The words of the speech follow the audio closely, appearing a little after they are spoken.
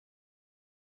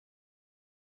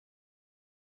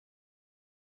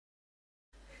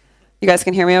You guys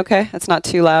can hear me okay? It's not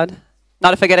too loud.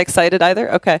 Not if I get excited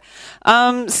either? Okay.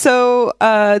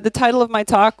 The title of my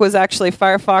talk was actually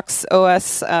Firefox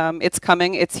OS, It's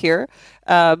Coming, It's Here.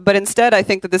 But instead, I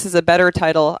think that this is a better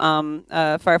title,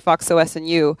 Firefox OS and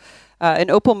You, an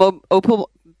open mobile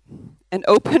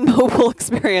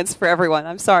experience for everyone.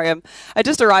 I'm sorry, I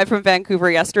just arrived from Vancouver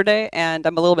yesterday, and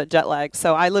I'm a little bit jet lagged.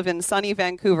 So I live in sunny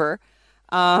Vancouver.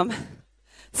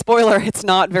 Spoiler, it's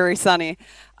not very sunny.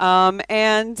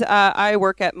 I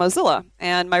work at Mozilla,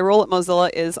 and my role at Mozilla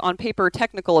is on paper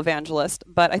technical evangelist,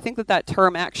 but I think that that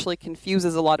term actually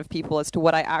confuses a lot of people as to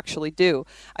what I actually do.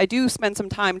 I do spend some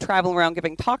time traveling around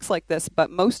giving talks like this,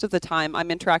 but most of the time I'm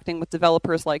interacting with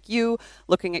developers like you,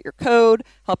 looking at your code,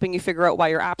 helping you figure out why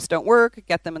your apps don't work,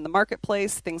 get them in the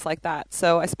marketplace, things like that.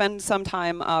 So I spend some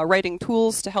time writing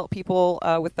tools to help people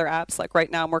with their apps. Like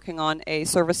right now I'm working on a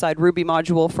server-side Ruby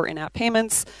module for in-app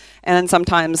payments, and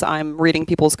sometimes I'm reading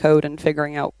people's code and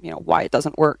figuring out, why it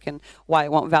doesn't work and why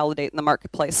it won't validate in the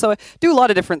marketplace. So I do a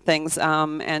lot of different things,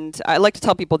 and I like to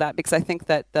tell people that because I think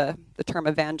that the term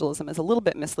evangelism is a little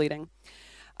bit misleading.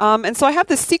 And so I have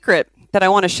this secret that I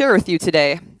want to share with you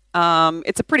today.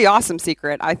 It's a pretty awesome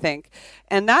secret, I think,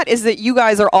 and that is that you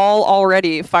guys are all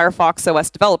already Firefox OS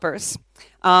developers.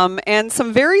 And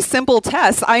some very simple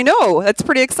tests. I know, that's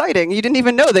pretty exciting. You didn't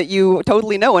even know that you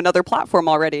totally know another platform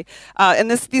already. And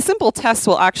these simple tests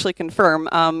will actually confirm,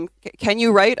 can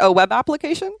you write a web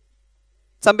application?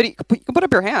 Somebody, you can put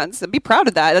up your hands and be proud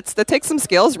of that. That takes some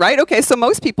skills, right? Okay, so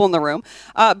most people in the room.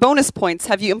 Bonus points,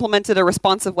 have you implemented a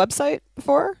responsive website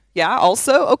before? Yeah,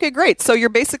 also? Okay, great. So you're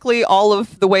basically all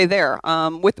of the way there,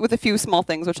 with a few small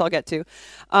things, which I'll get to.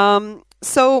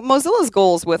 So Mozilla's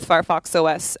goals with Firefox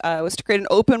OS was to create an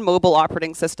open mobile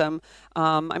operating system.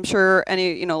 I'm sure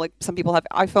like some people have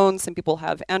iPhones, some people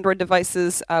have Android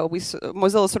devices.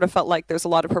 Mozilla sort of felt like there's a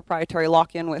lot of proprietary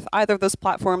lock-in with either of those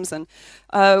platforms, and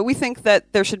we think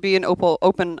that there should be an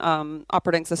open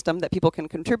operating system that people can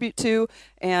contribute to,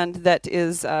 and that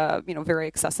is very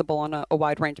accessible on a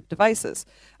wide range of devices.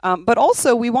 But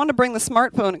also, we want to bring the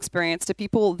smartphone experience to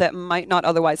people that might not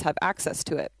otherwise have access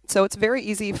to it. So it's very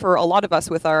easy for a lot of us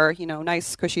with our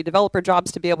nice, cushy developer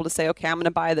jobs to be able to say, okay, I'm going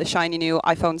to buy the shiny new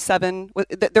iPhone 7.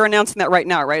 They're announcing that right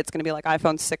now, right? It's going to be like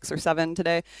iPhone 6 or 7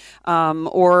 today,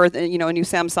 or a new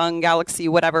Samsung Galaxy,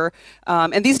 whatever.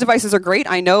 And these devices are great.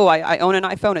 I know I own an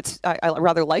iPhone. I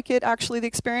rather like it, actually, the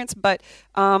experience. But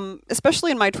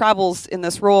especially in my travels in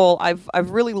this role, I've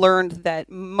really learned that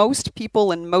most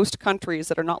people in most countries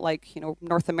that are not like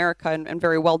North America and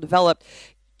very well developed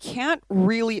can't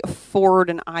really afford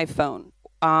an iPhone.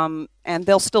 And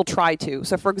they'll still try to.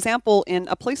 So for example, in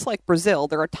a place like Brazil,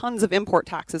 there are tons of import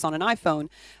taxes on an iPhone,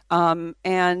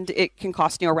 and it can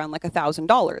cost around like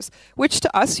 $1,000, which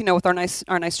to us, with our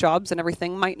nice jobs and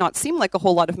everything, might not seem like a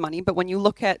whole lot of money. But when you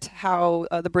look at how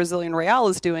the Brazilian real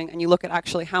is doing, and you look at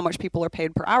actually how much people are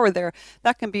paid per hour there,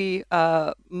 that can be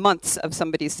months of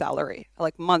somebody's salary,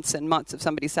 like months and months of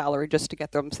somebody's salary just to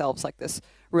get themselves like this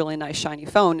really nice shiny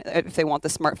phone if they want the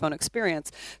smartphone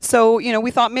experience. So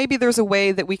we thought maybe there's a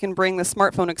way that we can bring the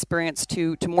smartphone experience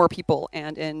to more people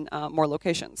and in more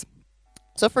locations.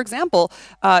 So for example,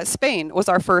 Spain was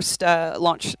our first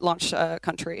launch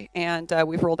country, and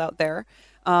we've rolled out there.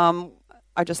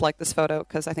 I just like this photo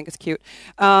because I think it's cute.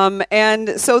 And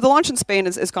so the launch in Spain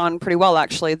has gone pretty well,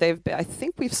 actually. I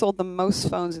think we've sold the most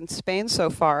phones in Spain so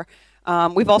far.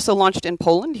 We've also launched in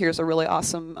Poland. Here's a really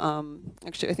awesome,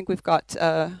 actually, I think we've got,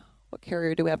 what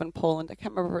carrier do we have in Poland? I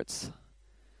can't remember.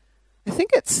 I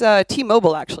think it's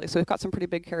T-Mobile, actually. So we've got some pretty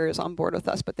big carriers on board with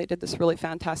us, but they did this really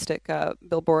fantastic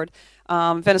billboard.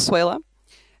 Venezuela,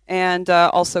 and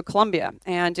also Colombia.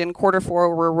 And in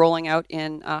Q4, we're rolling out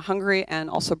in Hungary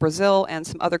and also Brazil and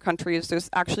some other countries. There's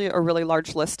actually a really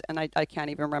large list, and I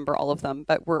can't even remember all of them,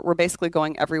 but we're basically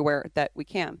going everywhere that we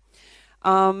can.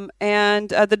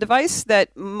 The device that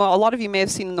a lot of you may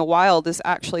have seen in the wild is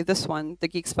actually this one, the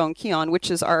Geeks Phone Keyon, which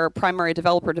is our primary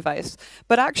developer device.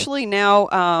 But actually now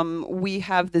we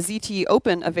have the ZTE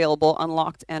Open available,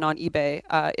 unlocked, and on eBay.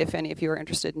 If any of you are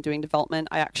interested in doing development,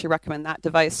 I actually recommend that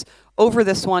device over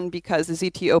this one because the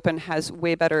ZTE Open has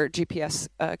way better GPS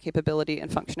capability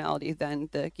and functionality than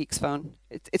the Geeks Phone.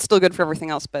 It's still good for everything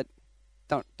else, but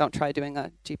don't try doing a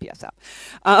GPS app.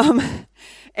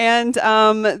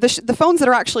 The phones that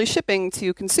are actually shipping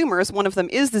to consumers, one of them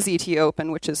is the ZTE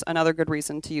Open, which is another good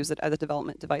reason to use it as a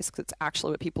development device because it's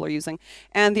actually what people are using,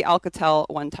 and the Alcatel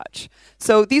One Touch.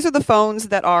 So these are the phones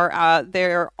that are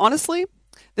there. Honestly,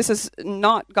 This has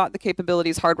not got the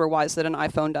capabilities hardware-wise that an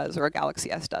iPhone does or a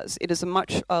Galaxy S does. It is a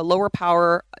much lower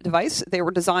power device. They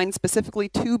were designed specifically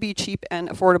to be cheap and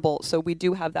affordable, so we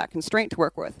do have that constraint to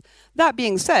work with. That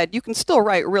being said, you can still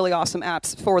write really awesome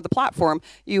apps for the platform.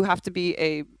 You have to be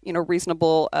a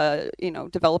reasonable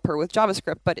developer with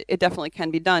JavaScript, but it definitely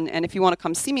can be done. And if you want to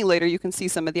come see me later, you can see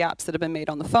some of the apps that have been made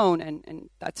on the phone, and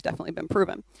that's definitely been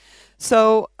proven.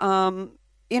 So I'm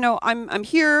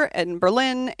here in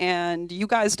Berlin, and you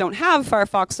guys don't have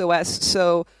Firefox OS,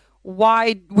 so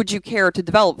why would you care to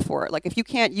develop for it? Like, if you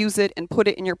can't use it and put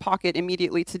it in your pocket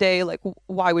immediately today, like,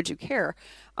 why would you care?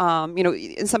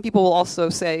 And some people will also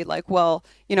say, like, well,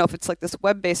 if it's like this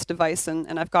web-based device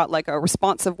and I've got like a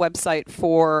responsive website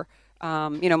for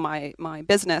my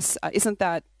business, isn't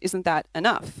that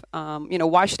enough?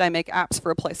 Why should I make apps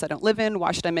for a place I don't live in?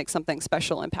 Why should I make something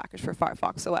special and packaged for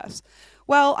Firefox OS?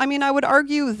 Well, I would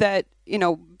argue that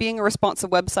being a responsive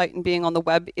website and being on the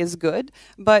web is good,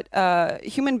 but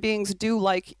human beings do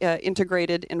like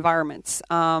integrated environments.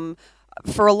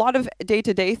 For a lot of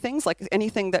day-to-day things, like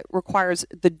anything that requires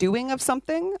the doing of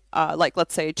something, like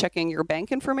let's say checking your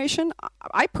bank information,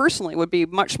 I personally would be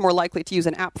much more likely to use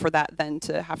an app for that than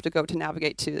to have to go to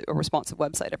navigate to a responsive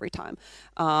website every time.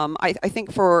 I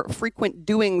think for frequent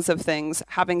doings of things,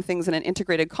 having things in an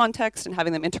integrated context and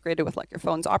having them integrated with like your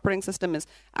phone's operating system is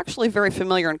actually very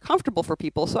familiar and comfortable for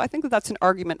people. So I think that that's an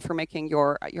argument for making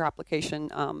your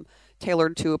application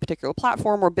tailored to a particular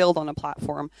platform or build on a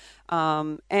platform.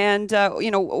 Why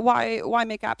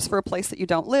make apps for a place that you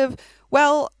don't live?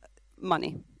 Well,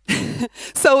 money.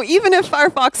 So even if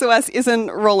Firefox OS isn't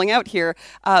rolling out here,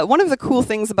 one of the cool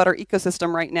things about our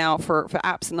ecosystem right now for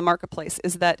apps in the marketplace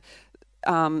is that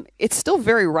it's still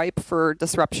very ripe for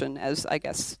disruption, as I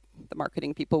guess the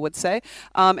marketing people would say.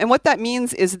 And what that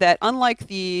means is that unlike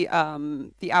the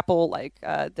Apple,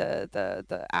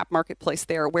 the app marketplace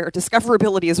there, where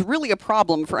discoverability is really a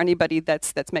problem for anybody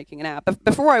that's making an app.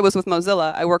 Before I was with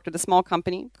Mozilla, I worked at a small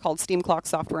company called Steam Clock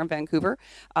Software in Vancouver.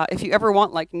 If you ever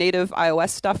want like native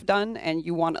iOS stuff done and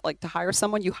you want like to hire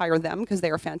someone, you hire them because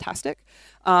they are fantastic.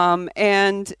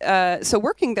 So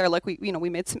working there, like we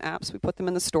made some apps, we put them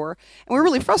in the store, and we were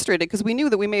really frustrated because we knew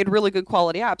that we made really good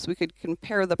quality apps. We could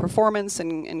compare the performance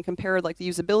and compare like the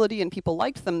usability, and people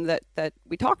liked them that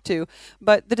we talked to.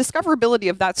 But the discoverability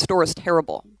of that store is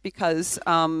terrible because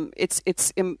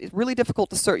it's really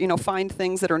difficult to find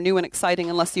things that are new and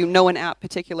exciting unless you know an app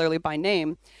particularly by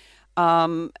name.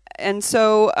 And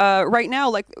so right now,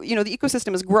 the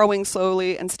ecosystem is growing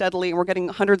slowly and steadily, and we're getting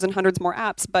hundreds and hundreds more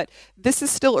apps. But this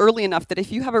is still early enough that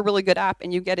if you have a really good app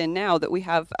and you get in now that we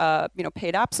have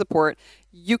paid app support,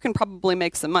 you can probably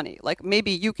make some money. Like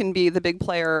maybe you can be the big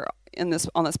player on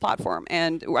this platform,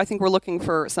 and I think we're looking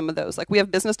for some of those. Like we have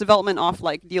business development off,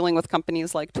 like dealing with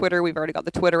companies like Twitter. We've already got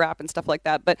the Twitter app and stuff like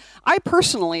that. But I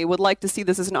personally would like to see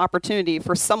this as an opportunity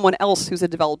for someone else who's a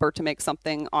developer to make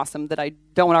something awesome that I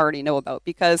don't already know about.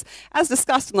 Because as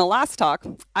discussed in the last talk,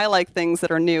 I like things that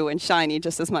are new and shiny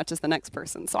just as much as the next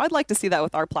person. So I'd like to see that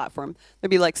with our platform.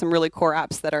 There'd be like some really core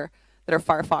apps that are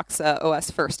Firefox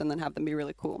OS first, and then have them be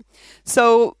really cool.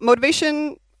 So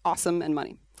motivation, awesome, and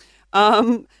money.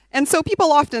 And so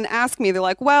people often ask me, they're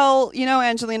like, well,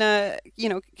 Angelina,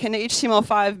 can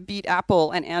HTML5 beat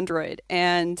Apple and Android?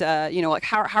 And,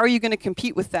 how are you going to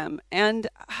compete with them? And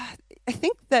I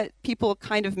think that people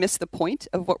kind of miss the point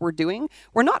of what we're doing.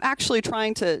 We're not actually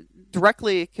trying to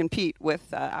directly compete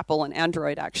with Apple and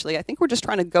Android, actually. I think we're just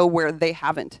trying to go where they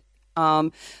haven't.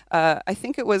 I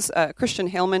think it was Christian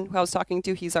Haleman who I was talking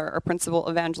to. He's our principal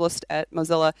evangelist at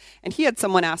Mozilla, and he had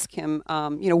someone ask him,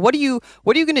 what are you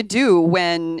going to do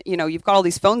when you've got all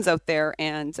these phones out there,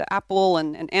 and Apple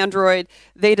and Android,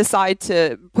 they decide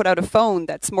to put out a phone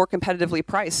that's more competitively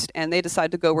priced, and they decide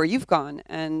to go where you've gone?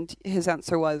 And his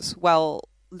answer was, well,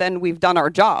 then we've done our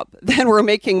job. Then we're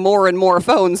making more and more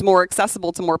phones more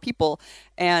accessible to more people,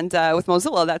 and with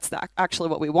Mozilla, that's actually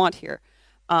what we want here.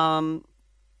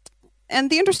 And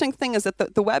the interesting thing is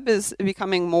that the web is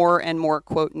becoming more and more,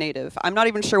 quote, native. I'm not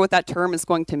even sure what that term is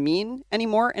going to mean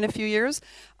anymore in a few years.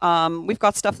 We've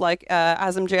got stuff like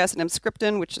Asm.js and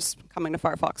Emscripten, which is coming to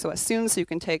Firefox OS soon, so you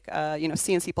can take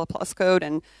C and C++ code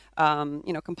and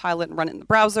compile it and run it in the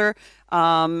browser.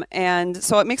 And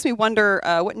so it makes me wonder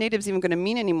what native's even going to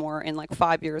mean anymore in like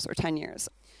 5 years or 10 years.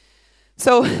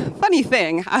 So funny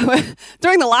thing,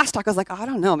 during the last talk, I was like, oh, I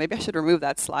don't know, maybe I should remove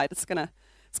that slide. It's going to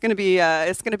it's going to be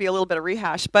a little bit of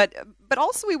rehash, but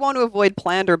also we want to avoid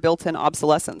planned or built-in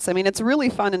obsolescence. I mean, it's really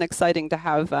fun and exciting to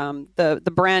have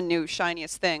the brand new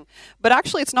shiniest thing, but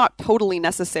actually it's not totally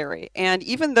necessary. And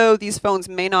even though these phones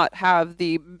may not have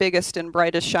the biggest and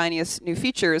brightest, shiniest new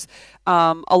features,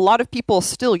 a lot of people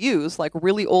still use like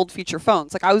really old feature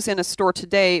phones. Like I was in a store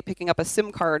today picking up a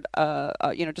SIM card,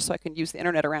 just so I can use the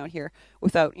internet around here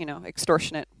without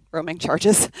extortionate roaming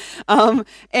charges.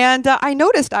 And I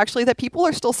noticed actually that people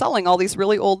are still selling all these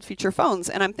really old feature phones.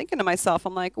 And I'm thinking to myself,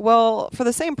 I'm like, well, for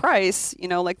the same price,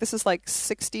 like this is like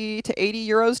 60 to 80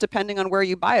 euros, depending on where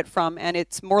you buy it from. And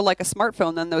it's more like a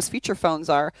smartphone than those feature phones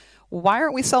are. Why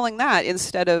aren't we selling that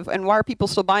instead of, and why are people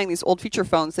still buying these old feature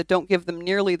phones that don't give them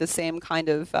nearly the same kind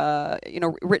of,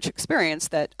 rich experience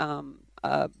that,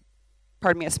 a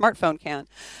smartphone can.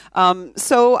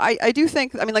 So I do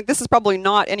think, this is probably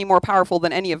not any more powerful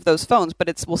than any of those phones, but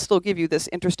it will still give you this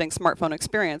interesting smartphone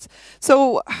experience.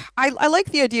 So I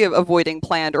like the idea of avoiding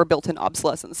planned or built-in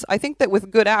obsolescence. I think that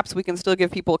with good apps, we can still give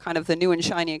people kind of the new and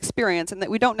shiny experience, and that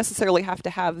we don't necessarily have to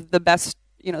have the best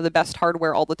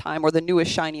hardware all the time or the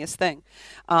newest, shiniest thing.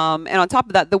 And on top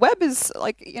of that, the web is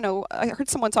like, I heard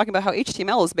someone talking about how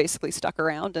HTML is basically stuck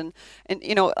around and I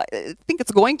think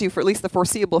it's going to for at least the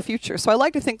foreseeable future. So I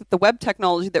like to think that the web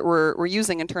technology that we're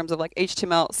using in terms of like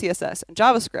HTML, CSS, and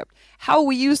JavaScript, how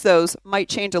we use those might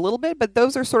change a little bit, but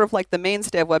those are sort of like the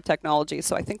mainstay of web technology.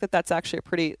 So I think that that's actually a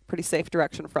pretty safe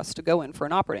direction for us to go in for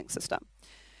an operating system.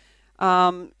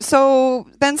 So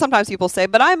then sometimes people say,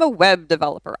 but I'm a web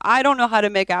developer. I don't know how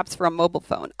to make apps for a mobile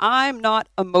phone. I'm not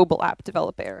a mobile app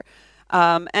developer.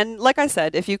 And like I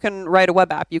said, if you can write a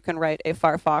web app, you can write a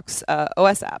Firefox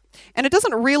OS app. And it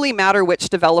doesn't really matter which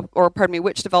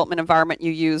development environment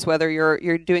you use, whether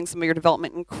you're doing some of your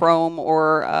development in Chrome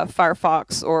or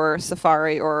Firefox or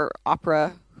Safari or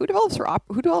Opera. Who develops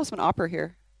an Opera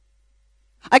here?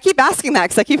 I keep asking that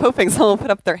because I keep hoping someone will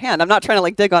put up their hand. I'm not trying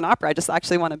to dig on Opera. I just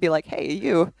actually want to be like, hey,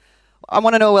 you. I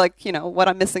want to know what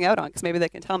I'm missing out on because maybe they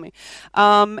can tell me.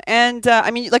 Like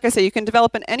I say, you can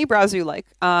develop in any browser you like.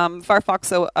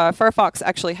 Firefox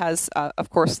actually has, of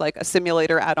course, like a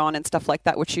simulator add-on and stuff like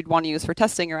that, which you'd want to use for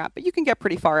testing your app. But you can get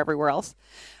pretty far everywhere else.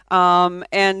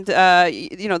 Firefox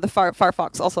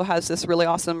also has this really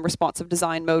awesome responsive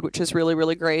design mode, which is really,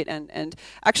 really great. And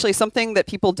actually something that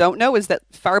people don't know is that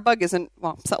Firebug isn't,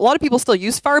 a lot of people still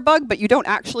use Firebug, but you don't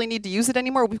actually need to use it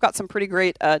anymore. We've got some pretty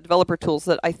great developer tools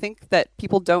that I think that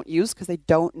people don't use because they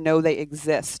don't know they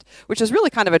exist, which is really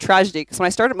kind of a tragedy. Because when I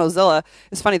started Mozilla,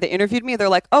 it's funny, they interviewed me. They're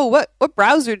like, oh, what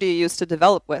browser do you use to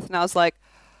develop with? And I was like,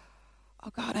 oh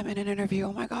God, I'm in an interview.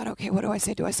 Oh my God. Okay, what do I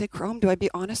say? Do I say Chrome? Do I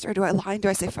be honest or do I lie? Do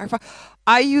I say Firefox?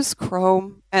 I use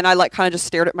Chrome. And I kind of just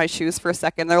stared at my shoes for a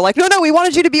second. They're like, no, we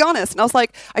wanted you to be honest. And I was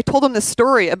like, I told them this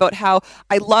story about how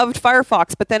I loved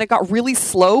Firefox, but then it got really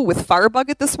slow with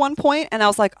Firebug at this one point. And I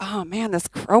was like, oh man, this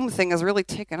Chrome thing has really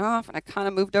taken off. And I kind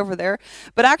of moved over there.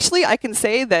 But actually, I can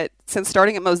say that since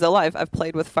starting at Mozilla, I've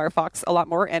played with Firefox a lot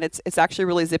more. And it's actually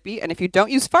really zippy. And if you don't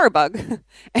use Firebug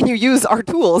and you use our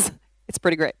tools, it's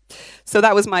pretty great. So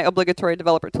that was my obligatory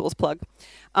developer tools plug.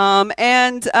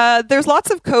 There's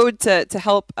lots of code to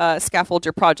help scaffold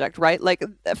your project, right? Like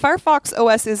Firefox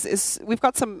OS we've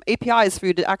got some APIs for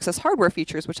you to access hardware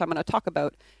features, which I'm going to talk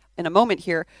about in a moment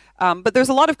here. But there's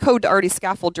a lot of code to already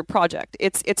scaffold your project.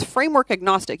 It's framework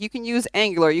agnostic. You can use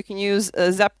Angular, you can use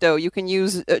Zepto, you can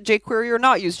use jQuery or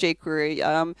not use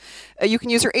jQuery. You can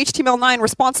use your HTML9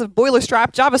 responsive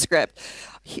boilerstrap JavaScript.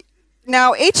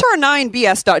 Now,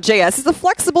 HR9BS.js is a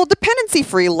flexible,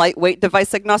 dependency-free, lightweight,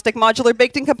 device-agnostic, modular,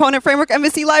 baked-in component framework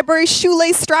MVC library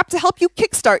shoelace strap to help you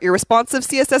kickstart your responsive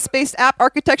CSS-based app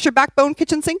architecture backbone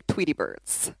kitchen sink Tweety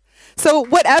Birds. So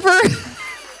whatever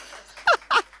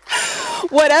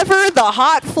the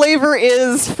hot flavor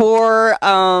is for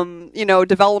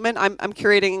development, I'm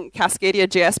curating Cascadia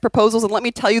JS proposals, and let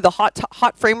me tell you, the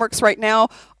hot frameworks right now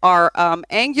are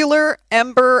Angular,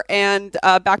 Ember, and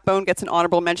Backbone gets an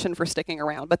honorable mention for sticking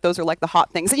around. But those are like the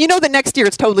hot things. And you know that next year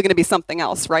it's totally going to be something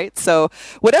else, right? So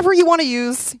whatever you want to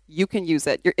use, you can use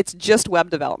it. It's just web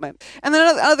development. And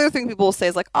then another thing people will say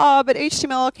is like, but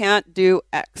HTML can't do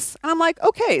X. And I'm like,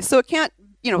 okay, so it can't,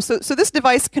 so this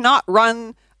device cannot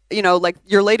run like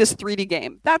your latest 3D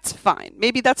game. That's fine.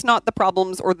 Maybe that's not the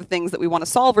problems or the things that we want to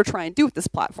solve or try and do with this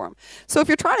platform. So if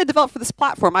you're trying to develop for this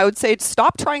platform, I would say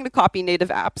stop trying to copy native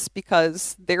apps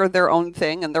because they're their own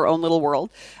thing and their own little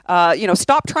world.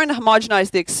 Stop trying to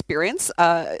homogenize the experience.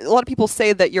 A lot of people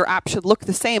say that your app should look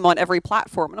the same on every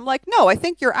platform. And I'm like, no, I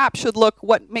think your app should look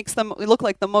what makes them look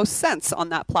like the most sense on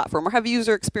that platform or have a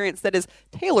user experience that is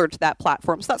tailored to that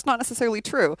platform. So that's not necessarily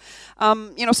true.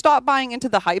 Stop buying into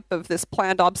the hype of this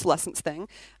planned obsolescence obsolescence thing.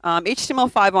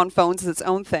 HTML5 on phones is its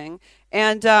own thing.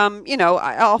 And,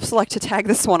 I also like to tag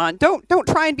this one on. Don't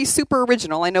try and be super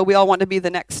original. I know we all want to be the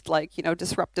next,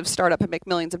 disruptive startup and make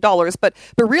millions of dollars. But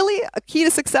really, a key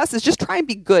to success is just try and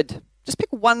be good. Just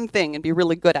pick one thing and be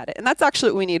really good at it. And that's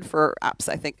actually what we need for apps,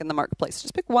 I think, in the marketplace.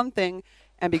 Just pick one thing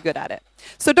and be good at it.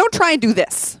 So don't try and do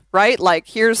this, right? Like,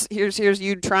 here's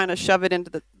you trying to shove it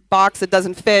into the box. It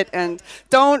doesn't fit. And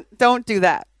don't do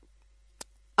that.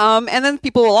 And then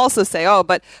people will also say, oh,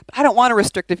 but I don't want a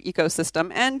restrictive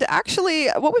ecosystem. And actually,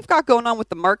 what we've got going on with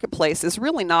the marketplace is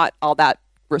really not all that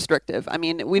restrictive. I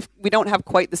mean, we don't have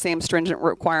quite the same stringent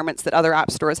requirements that other app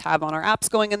stores have on our apps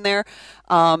going in there.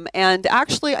 And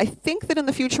actually, I think that in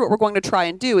the future, what we're going to try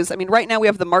and do is, right now we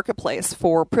have the marketplace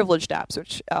for privileged apps,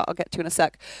 which I'll get to in a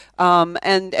sec.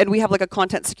 And we have like a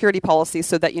content security policy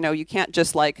so that, you can't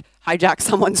just like hijack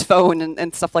someone's phone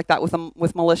and stuff like that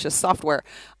with malicious software.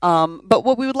 But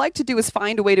what we would like to do is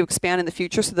find a way to expand in the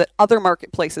future so that other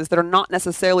marketplaces that are not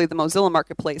necessarily the Mozilla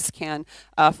marketplace can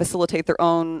facilitate their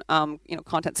own,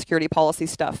 content security policy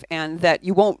stuff, and that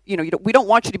you won't, we don't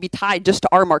want you to be tied just to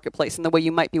our marketplace in the way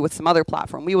you might be with some other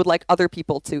platform. We would like other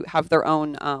people to have their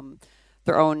own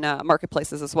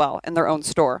marketplaces as well and their own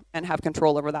store and have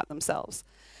control over that themselves.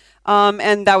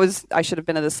 And that was, I should have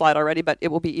been in this slide already, but it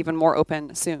will be even more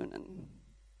open soon. And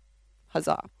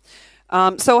huzzah.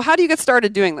 So how do you get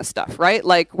started doing this stuff, right?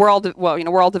 Like we're all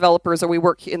developers, or we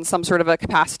work in some sort of a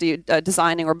capacity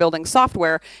designing or building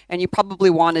software, and you probably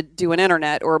want to do an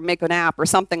internet or make an app or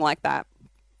something like that.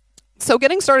 So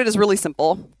getting started is really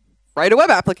simple. Write a web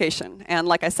application. And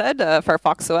like I said,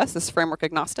 Firefox OS is framework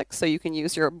agnostic, so you can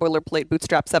use your boilerplate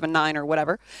Bootstrap 7.9 or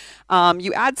whatever.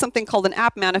 You add something called an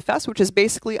app manifest, which is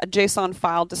basically a JSON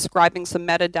file describing some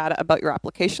metadata about your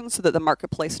application so that the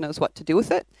marketplace knows what to do with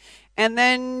it. And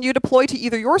then you deploy to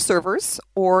either your servers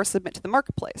or submit to the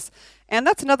marketplace. And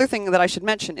that's another thing that I should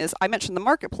mention is I mentioned the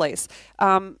marketplace.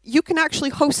 You can actually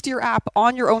host your app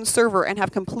on your own server and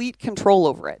have complete control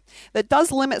over it. That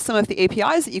does limit some of the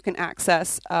APIs that you can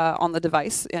access on the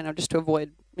device, just to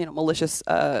avoid malicious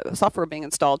software being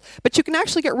installed. But you can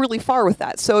actually get really far with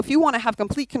that. So if you want to have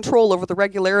complete control over the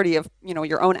regularity of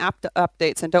your own app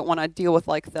updates and don't want to deal with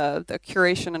like the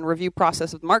curation and review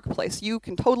process of the marketplace, you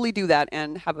can totally do that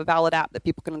and have a valid app that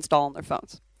people can install on their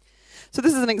phones. So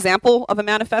this is an example of a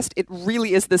manifest. It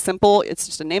really is this simple. It's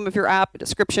just a name of your app, a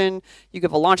description, you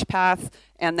give a launch path,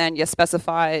 and then you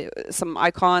specify some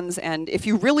icons. And if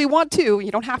you really want to, you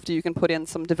don't have to, you can put in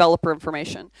some developer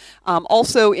information.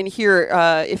 Also in here,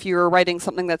 if you're writing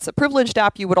something that's a privileged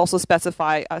app, you would also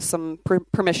specify some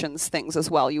permissions things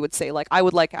as well. You would say, like, I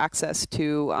would like access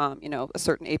to a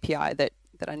certain API that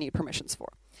I need permissions for.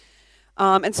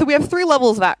 And so we have 3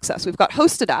 levels of access. We've got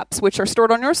hosted apps, which are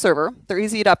stored on your server. They're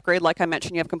easy to upgrade. Like I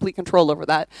mentioned, you have complete control over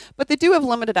that. But they do have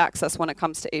limited access when it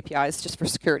comes to APIs, just for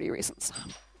security reasons.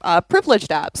 Privileged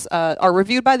apps are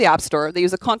reviewed by the App Store. They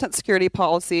use a content security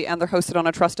policy, and they're hosted on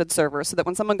a trusted server so that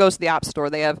when someone goes to the App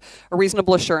Store, they have a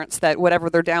reasonable assurance that whatever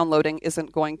they're downloading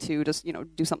isn't going to just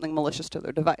do something malicious to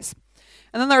their device.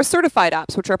 And then there are certified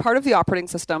apps, which are part of the operating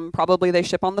system. Probably they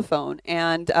ship on the phone.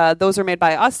 And those are made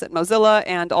by us at Mozilla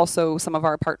and also some of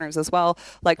our partners as well.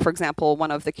 Like, for example, one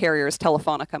of the carriers,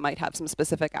 Telefonica, might have some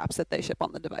specific apps that they ship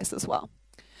on the device as well.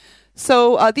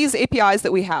 So these APIs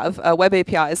that we have, web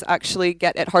APIs, actually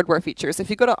get at hardware features. If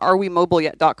you go to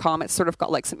arewemobileyet.com, it's sort of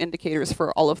got like some indicators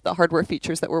for all of the hardware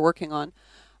features that we're working on.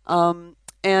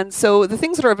 And so the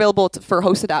things that are available for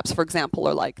hosted apps, for example,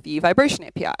 are like the vibration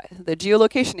API, the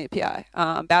geolocation API,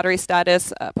 battery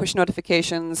status, push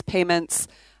notifications, payments,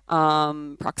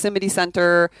 proximity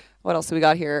center. What else do we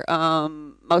got here?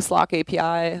 Mouse lock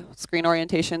API, screen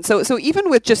orientation. So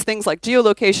even with just things like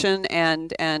geolocation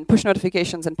and push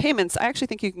notifications and payments, I actually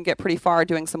think you can get pretty far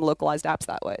doing some localized apps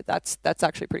that way. That's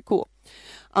actually pretty cool.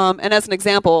 And as an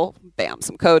example, bam,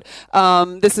 some code.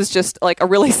 This is just like a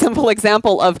really simple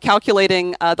example of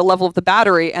calculating the level of the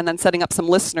battery and then setting up some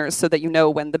listeners so that you know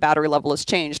when the battery level has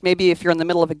changed. Maybe if you're in the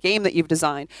middle of a game that you've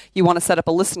designed, you want to set up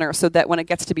a listener so that when it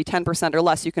gets to be 10% or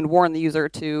less, you can warn the user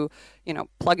to,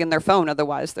 plug in their phone.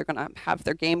 Otherwise, they're going to have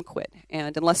their game quit.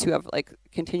 And unless you have like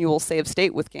continual save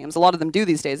state with games, a lot of them do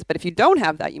these days. But if you don't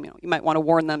have that, you might want to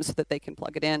warn them so that they can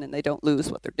plug it in and they don't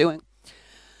lose what they're doing.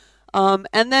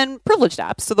 And then privileged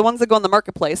apps, so the ones that go on the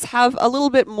marketplace, have a little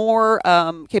bit more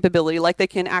capability. Like they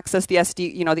can access the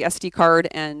SD, the SD card,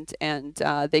 and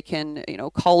they can,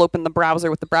 call open the browser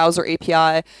with the browser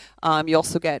API. You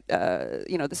also get,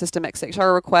 the system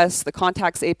XHR requests, the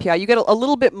contacts API. You get a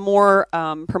little bit more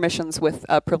permissions with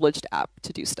a privileged app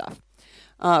to do stuff.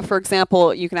 For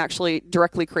example, you can actually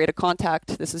directly create a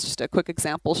contact. This is just a quick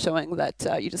example showing that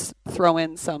you just throw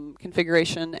in some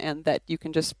configuration and that you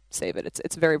can just save it.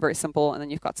 It's very, very simple, and then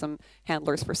you've got some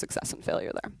handlers for success and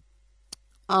failure there.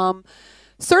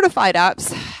 Certified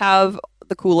apps have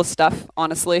the coolest stuff,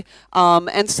 honestly.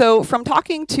 And so from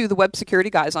talking to the web security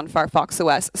guys on Firefox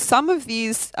OS, some of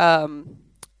these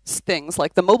things,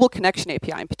 like the mobile connection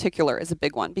API in particular, is a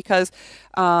big one because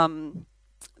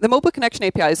the mobile connection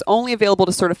API is only available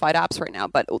to certified apps right now,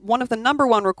 but one of the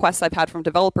 #1 requests I've had from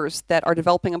developers that are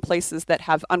developing in places that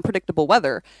have unpredictable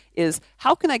weather is,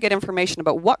 how can I get information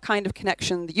about what kind of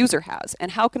connection the user has?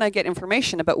 And how can I get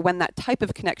information about when that type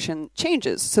of connection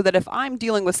changes so that if I'm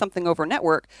dealing with something over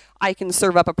network, I can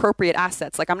serve up appropriate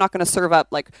assets. Like, I'm not going to serve up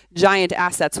like giant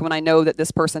assets when I know that this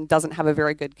person doesn't have a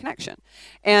very good connection.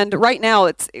 And right now,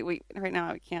 right now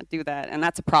I can't do that, and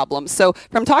that's a problem. So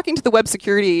from talking to the web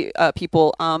security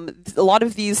people, a lot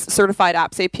of these certified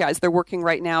apps APIs, they're working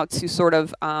right now to sort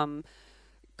of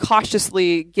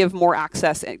cautiously give more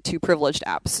access to privileged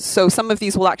apps. So some of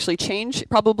these will actually change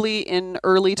probably in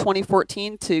early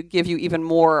 2014 to give you even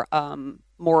more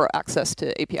access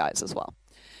to APIs as well.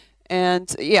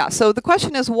 And yeah, so the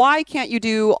question is, why can't you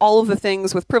do all of the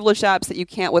things with privileged apps that you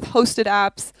can't with hosted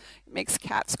apps? It makes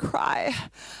cats cry.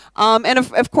 And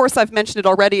of course, I've mentioned it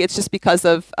already, it's just because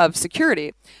of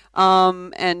security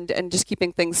and just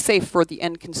keeping things safe for the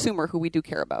end consumer who we do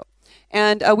care about.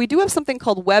 And we do have something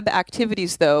called web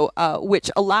activities, though, which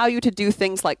allow you to do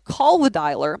things like call the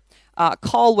dialer,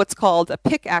 call what's called a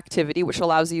pick activity, which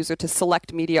allows the user to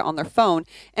select media on their phone.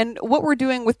 And what we're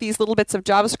doing with these little bits of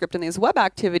JavaScript and these web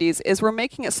activities is we're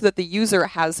making it so that the user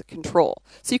has control.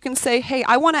 So you can say, hey,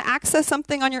 I want to access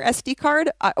something on your SD card.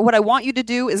 What I want you to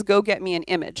do is go get me an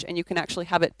image. And you can actually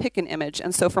have it pick an image.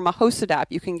 And so from a hosted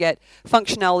app, you can get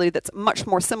functionality that's much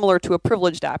more similar to a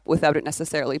privileged app without it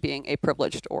necessarily being a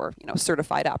privileged or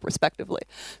certified app, respectively.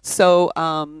 So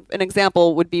an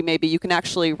example would be maybe you can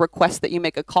actually request that you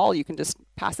make a call. You can just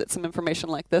pass it some information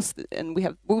like this, and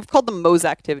we've called them Moz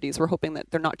activities. We're hoping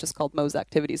that they're not just called Moz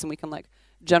activities, and we can like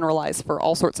generalize for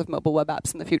all sorts of mobile web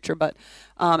apps in the future. But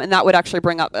and that would actually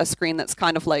bring up a screen that's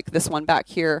kind of like this one back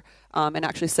here, and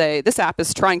actually say this app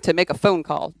is trying to make a phone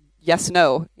call. Yes,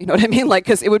 no. You know what I mean? Like,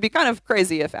 because it would be kind of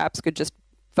crazy if apps could just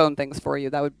phone things for you.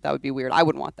 That would be weird. I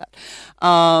wouldn't want that.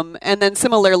 And then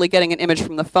similarly, getting an image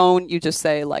from the phone, you just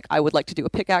say like, I would like to do a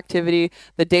pick activity.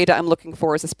 The data I'm looking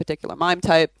for is this particular MIME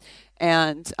type,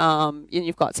 and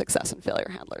you've got success and failure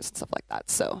handlers and stuff like that.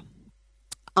 So,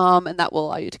 and that will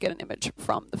allow you to get an image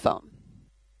from the phone.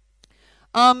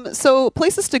 So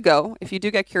places to go if you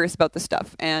do get curious about this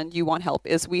stuff and you want help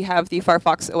is we have the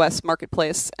Firefox OS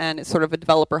Marketplace, and it's sort of a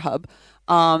developer hub.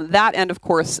 That, and of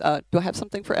course, do I have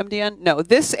something for MDN? No,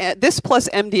 this plus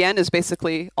MDN is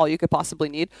basically all you could possibly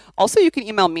need. Also, you can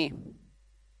email me.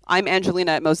 I'm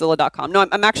Angelina at Mozilla.com. No,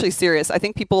 I'm actually serious. I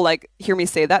think people like hear me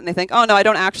say that and they think, oh no, I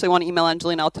don't actually want to email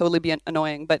Angelina. I'll totally be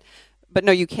annoying, but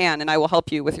no, you can, and I will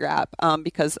help you with your app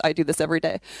because I do this every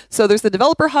day. So there's the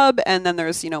Developer Hub, and then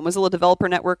there's Mozilla Developer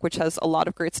Network, which has a lot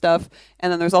of great stuff.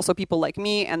 And then there's also people like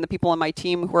me and the people on my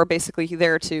team who are basically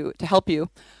there to help you.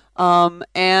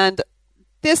 And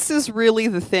this is really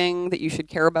the thing that you should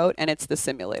care about, and it's the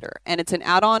simulator. And it's an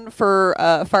add-on for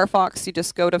Firefox. You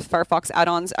just go to Firefox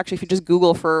add-ons. Actually, if you just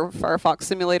Google for Firefox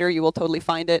simulator, you will totally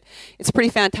find it. It's pretty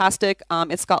fantastic.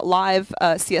 It's got live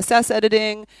CSS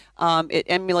editing. It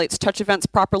emulates touch events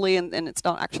properly, and it's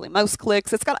not actually mouse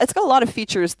clicks. It's got a lot of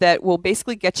features that will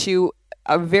basically get you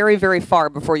very, very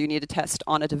far before you need to test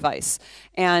on a device.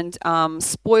 And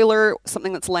spoiler,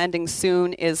 something that's landing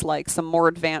soon is like some more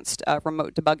advanced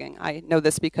remote debugging. I know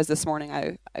this because this morning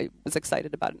I was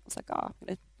excited about it. I was like, oh, I'm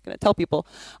going to tell people.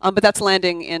 But that's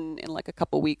landing in like a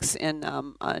couple weeks in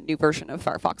a new version of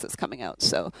Firefox that's coming out.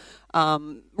 So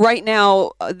right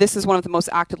now, this is one of the most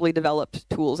actively developed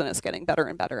tools, and it's getting better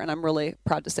and better. And I'm really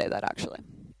proud to say that, actually.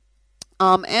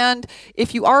 And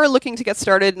if you are looking to get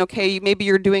started, and okay, maybe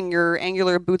you're doing your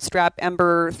Angular, Bootstrap,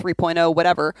 Ember 3.0,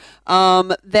 whatever,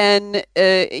 then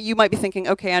you might be thinking,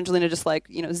 okay, Angelina just like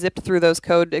zipped through those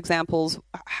code examples.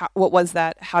 What was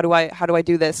that? How do I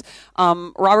do this?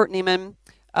 Robert Neiman,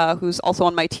 who's also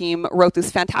on my team, wrote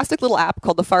this fantastic little app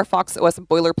called the Firefox OS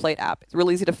Boilerplate app. It's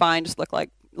really easy to find. Just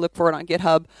look for it on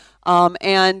GitHub.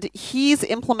 And he's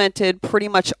implemented pretty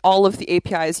much all of the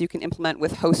APIs you can implement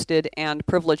with hosted and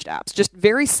privileged apps. Just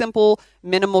very simple,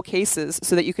 minimal cases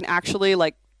so that you can actually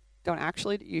like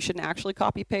you shouldn't actually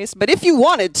copy paste. But if you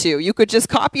wanted to, you could just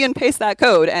copy and paste that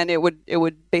code, and it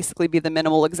would basically be the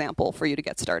minimal example for you to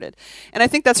get started. And I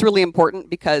think that's really important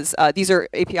because these are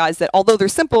APIs that, although they're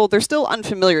simple, they're still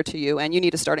unfamiliar to you, and you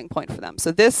need a starting point for them.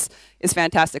 So this is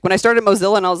fantastic. When I started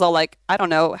Mozilla, and I was all like, I don't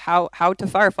know how to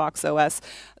Firefox OS.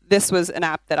 This was an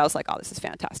app that I was like, oh, this is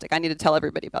fantastic. I need to tell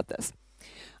everybody about this.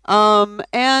 PhoneGap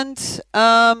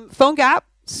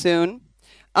soon.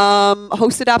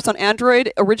 Hosted apps on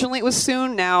Android. Originally it was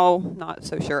soon, now not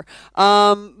so sure.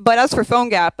 But as for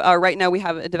PhoneGap, right now we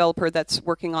have a developer that's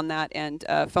working on that, and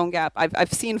PhoneGap,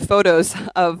 I've seen photos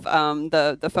of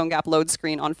the PhoneGap load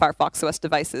screen on Firefox OS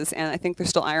devices, and I think they're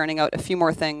still ironing out a few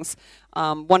more things.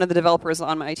 One of the developers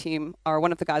on my team, or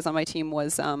one of the guys on my team,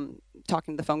 was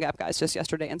talking to the PhoneGap guys just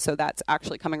yesterday, and so that's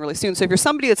actually coming really soon. So if you're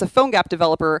somebody that's a PhoneGap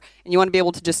developer and you want to be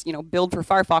able to just build for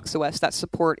Firefox OS, that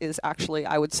support is actually,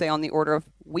 I would say, on the order of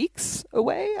weeks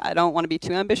away. I don't want to be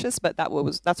too ambitious, but that's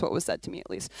what was said to me, at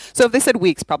least. So if they said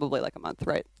weeks, probably like a month,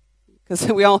 right?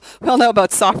 Because we all know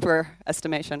about software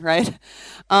estimation, right?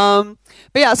 But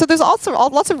yeah, so there's also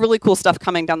lots of really cool stuff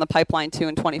coming down the pipeline too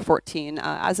in 2014.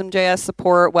 ASM.js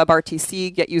support,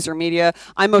 WebRTC, Get User Media.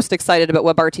 I'm most excited about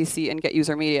WebRTC and Get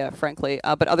User Media, frankly.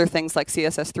 But other things like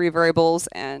CSS3 variables,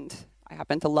 and I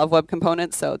happen to love web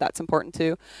components, so that's important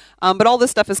too. But all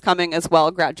this stuff is coming as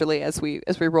well gradually as we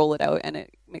roll it out, and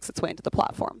it makes its way into the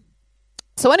platform.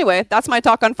 So anyway, that's my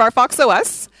talk on Firefox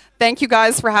OS. Thank you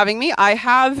guys for having me. I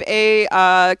have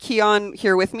a key on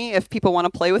here with me if people want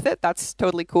to play with it. That's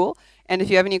totally cool. And if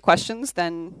you have any questions,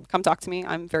 then come talk to me.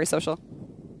 I'm very social.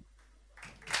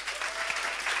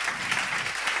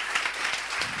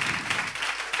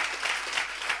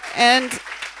 And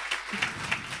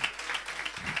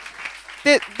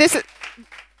this is,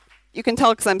 you can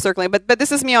tell because I'm circling, but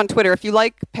this is me on Twitter. If you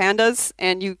like pandas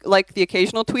and you like the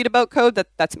occasional tweet about code,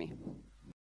 that's me.